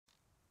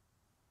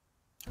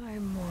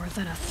I'm more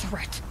than a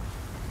threat.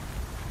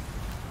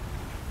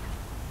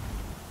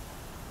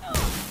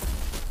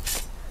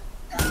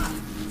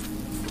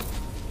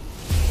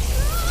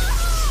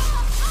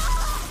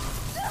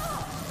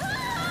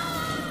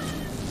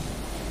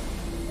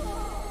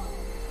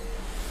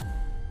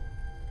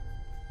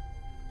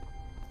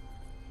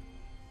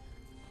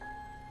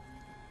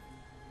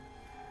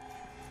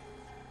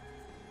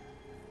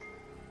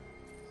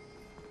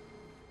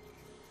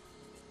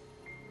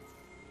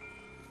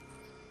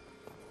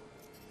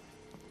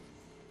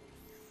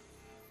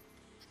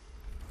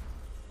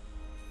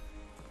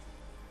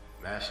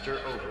 Master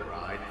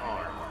Override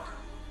armed.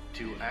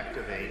 To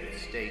activate,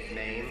 state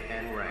name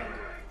and rank.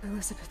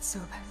 Elizabeth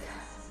Sobek.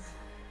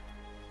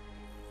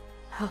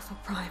 Alpha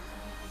Prime.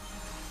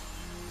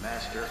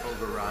 Master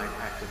Override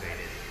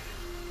activated.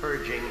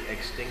 Purging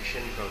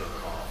Extinction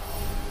Protocol.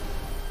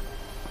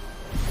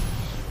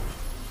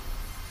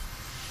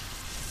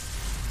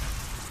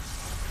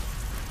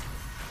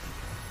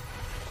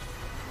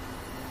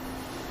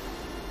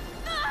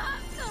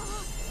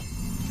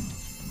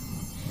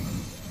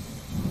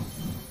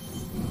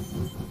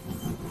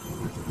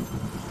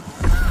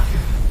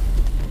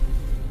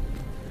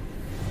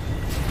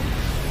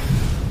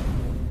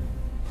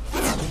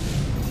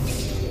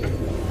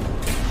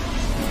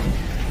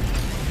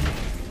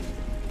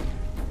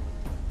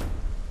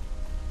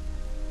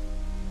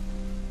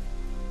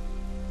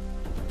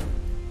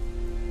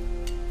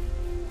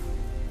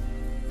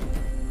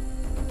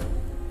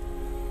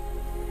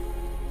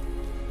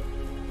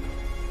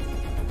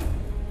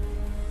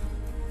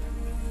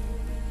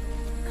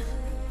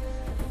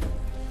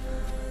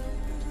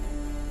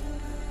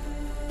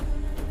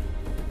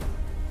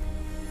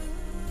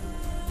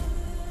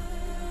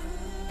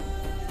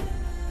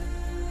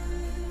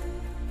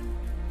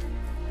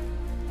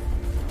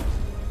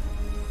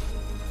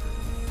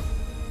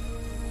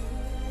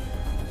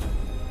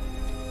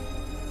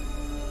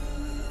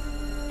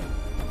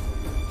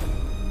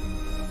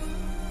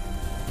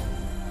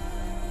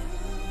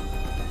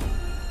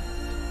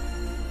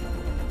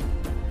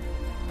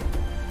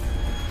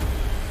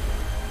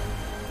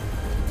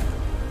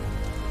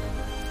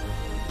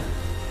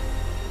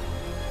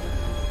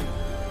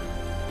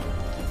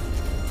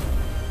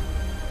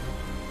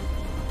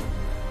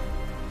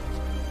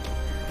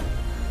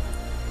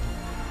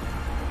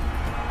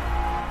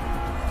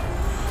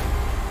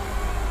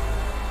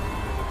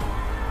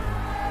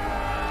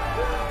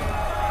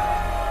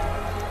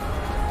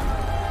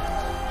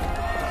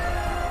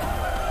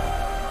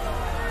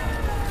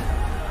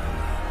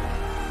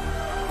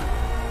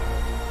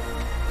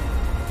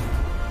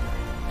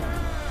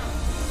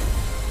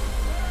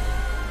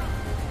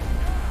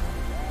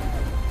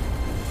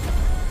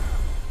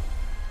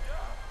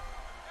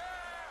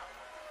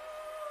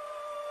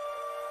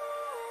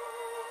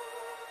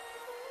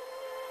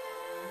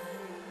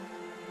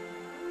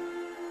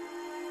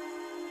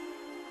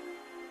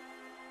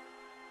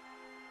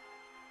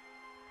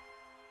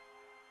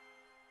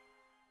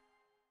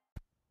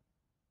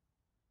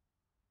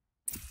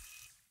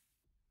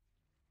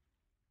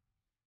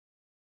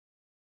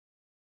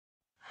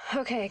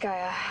 Okay,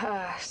 Gaia.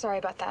 Sorry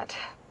about that.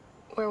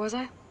 Where was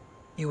I?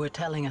 You were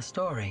telling a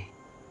story.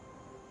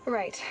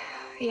 Right.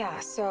 Yeah,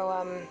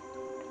 so,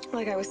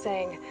 like I was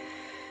saying,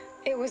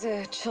 it was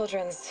a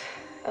children's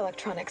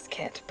electronics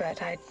kit,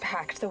 but I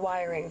hacked the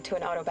wiring to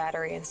an auto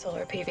battery and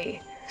solar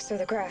PV. So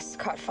the grass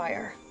caught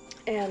fire.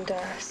 And,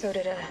 so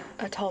did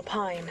a tall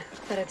pine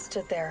that had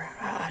stood there,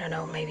 I don't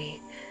know, maybe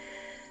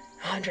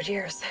 100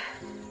 years.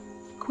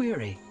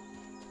 Query.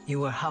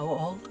 You were how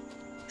old?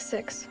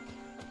 6.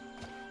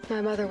 My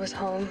mother was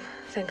home,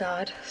 thank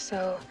God,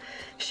 so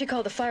she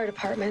called the fire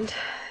department,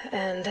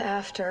 and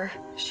after,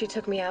 she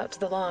took me out to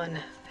the lawn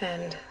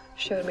and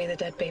showed me the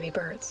dead baby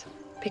birds,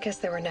 because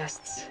there were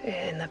nests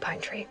in the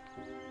pine tree.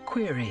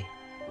 Query.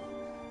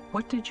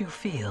 What did you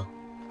feel?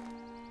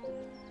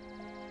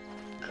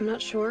 I'm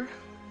not sure.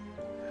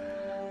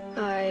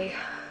 I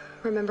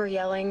remember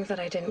yelling that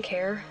I didn't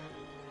care,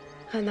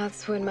 and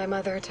that's when my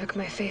mother took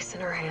my face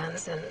in her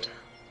hands and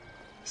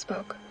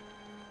spoke.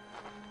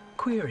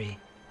 Query.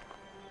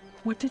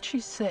 What did she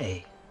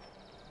say?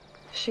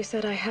 She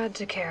said I had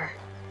to care.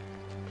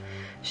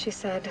 She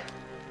said,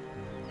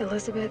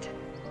 Elizabeth,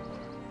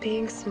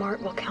 being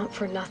smart will count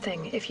for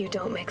nothing if you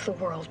don't make the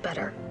world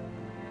better.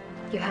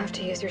 You have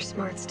to use your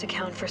smarts to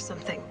count for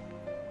something.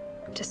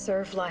 To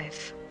serve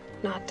life,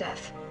 not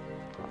death.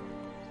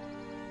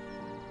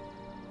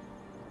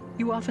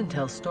 You often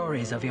tell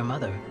stories of your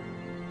mother,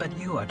 but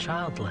you are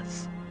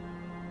childless.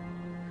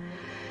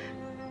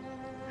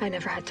 I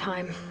never had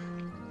time.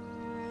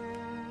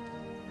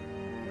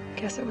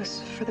 Guess it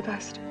was for the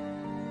best.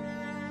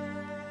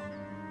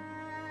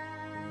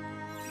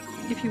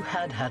 If you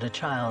had had a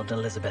child,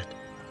 Elizabeth,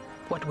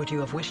 what would you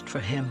have wished for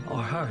him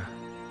or her?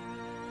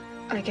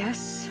 I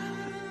guess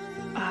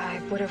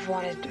I would have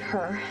wanted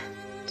her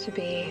to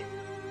be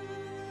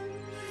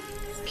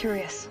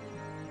curious.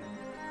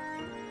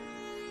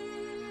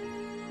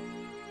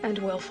 And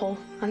willful,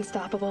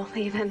 unstoppable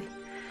even.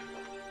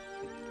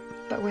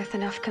 But with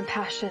enough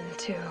compassion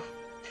to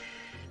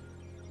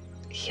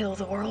heal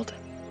the world.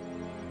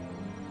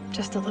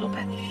 Just a little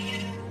bit.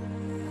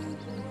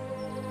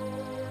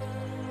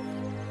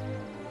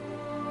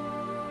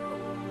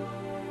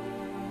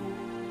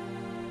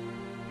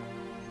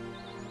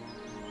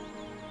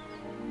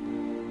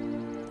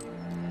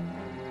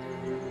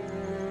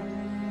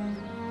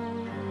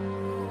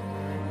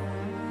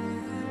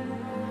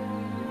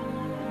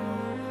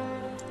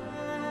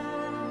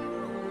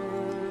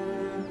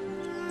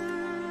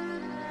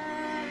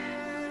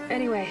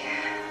 Anyway,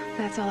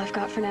 that's all I've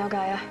got for now,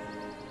 Gaia.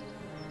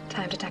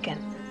 Time to tuck in.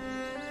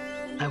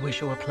 I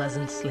wish you a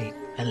pleasant sleep,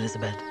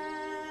 Elizabeth.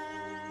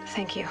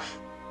 Thank you.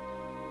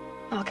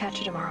 I'll catch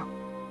you tomorrow.